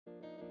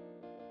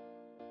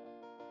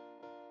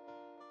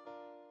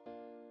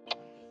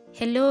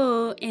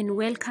Hello and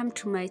welcome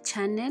to my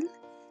channel.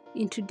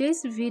 In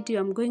today's video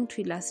I'm going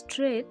to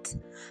illustrate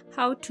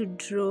how to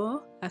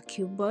draw a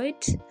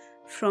cuboid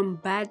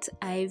from bird's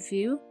eye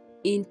view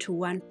into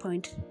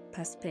one-point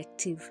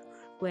perspective.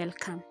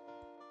 Welcome.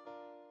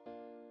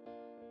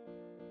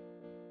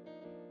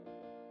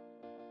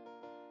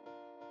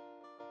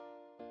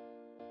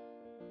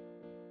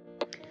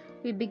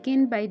 We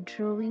begin by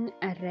drawing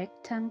a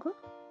rectangle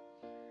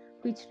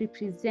which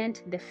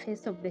represents the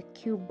face of the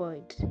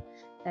cuboid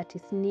that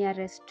is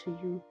nearest to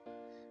you,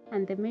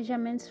 and the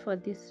measurements for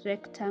this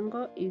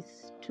rectangle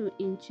is 2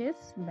 inches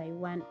by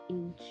 1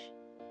 inch.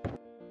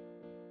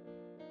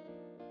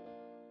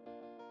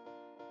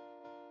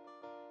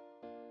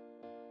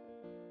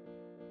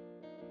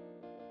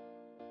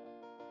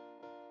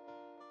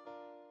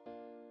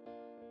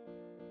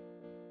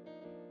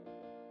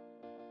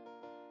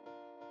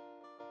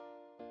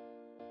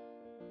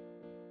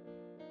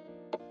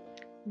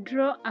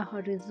 Draw a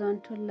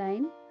horizontal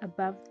line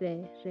above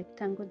the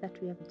rectangle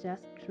that we have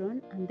just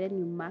drawn, and then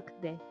you mark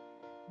the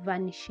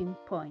vanishing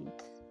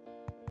point.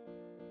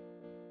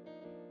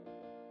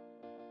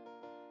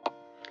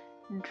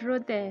 Draw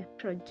the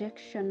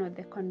projection or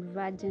the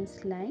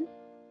convergence line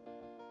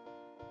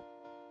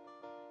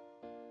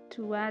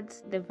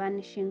towards the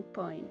vanishing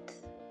point.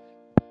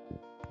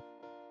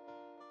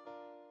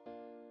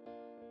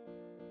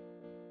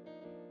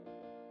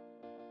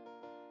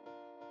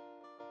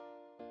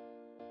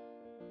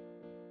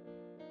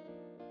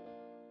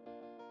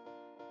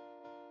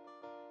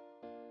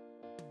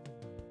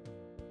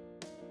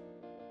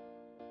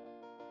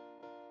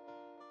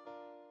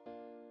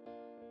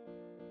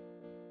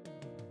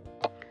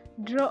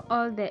 Draw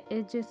all the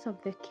edges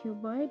of the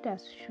cuboid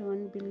as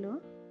shown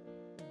below.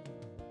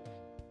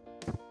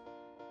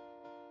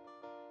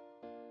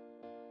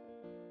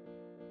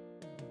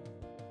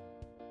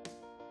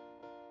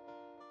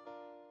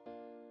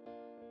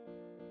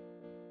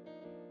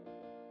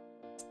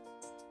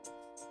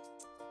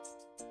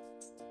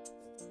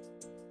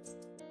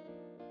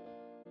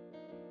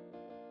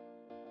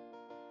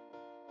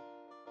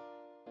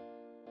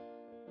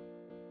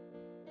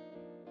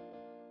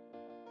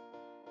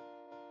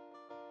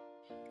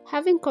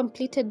 Having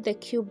completed the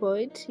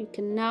cuboid, you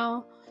can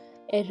now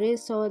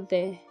erase all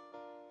the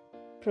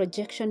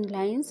projection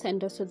lines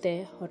and also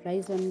the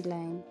horizon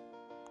line.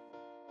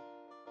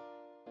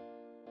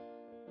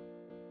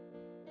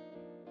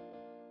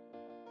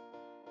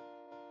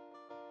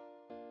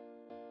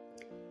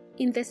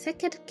 In the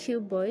second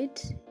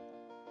cuboid,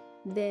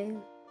 the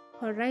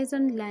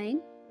horizon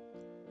line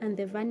and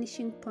the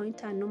vanishing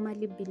point are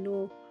normally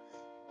below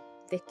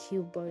the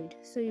cuboid.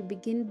 So you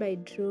begin by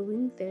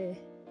drawing the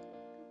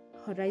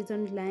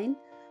horizon line,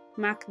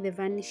 mark the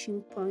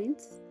vanishing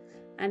points,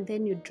 and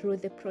then you draw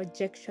the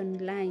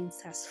projection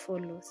lines as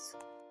follows.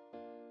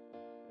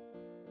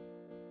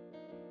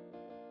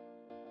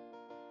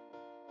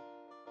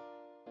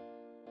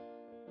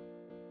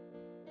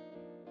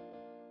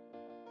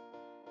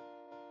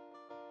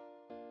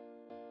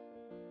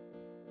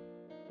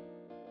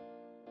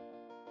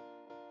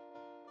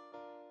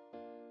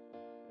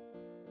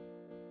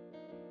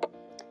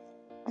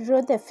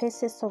 Draw the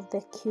faces of the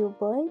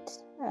cuboid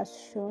as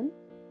shown.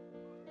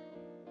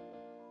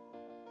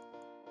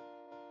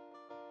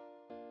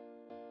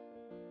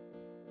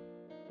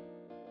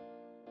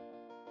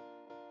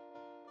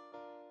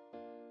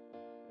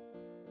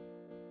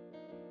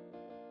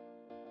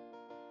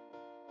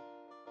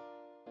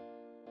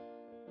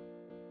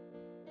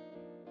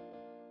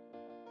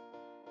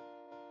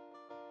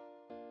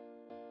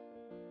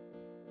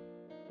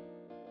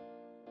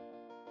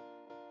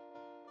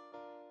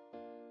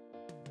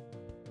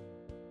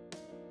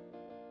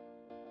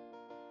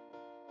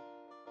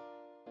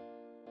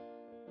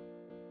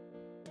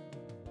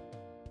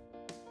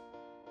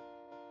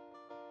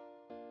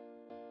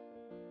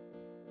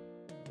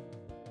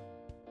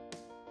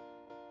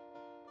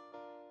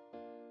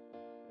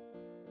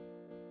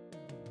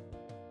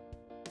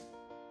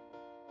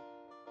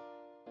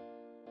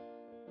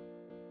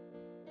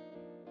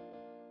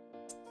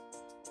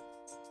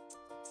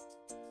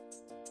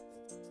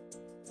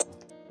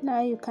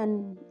 Now you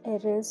can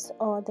erase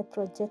all the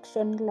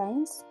projection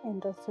lines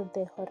and also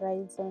the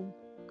horizon.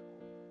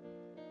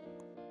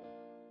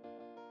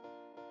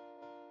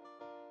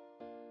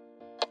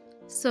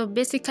 So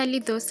basically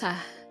those are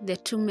the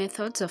two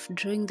methods of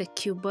drawing the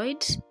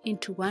cuboid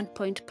into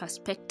one-point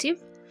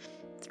perspective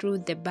through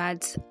the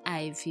bird's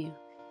eye view.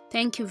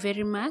 Thank you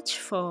very much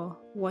for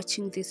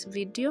watching this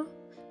video.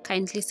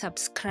 Kindly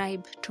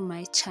subscribe to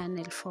my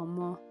channel for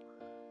more.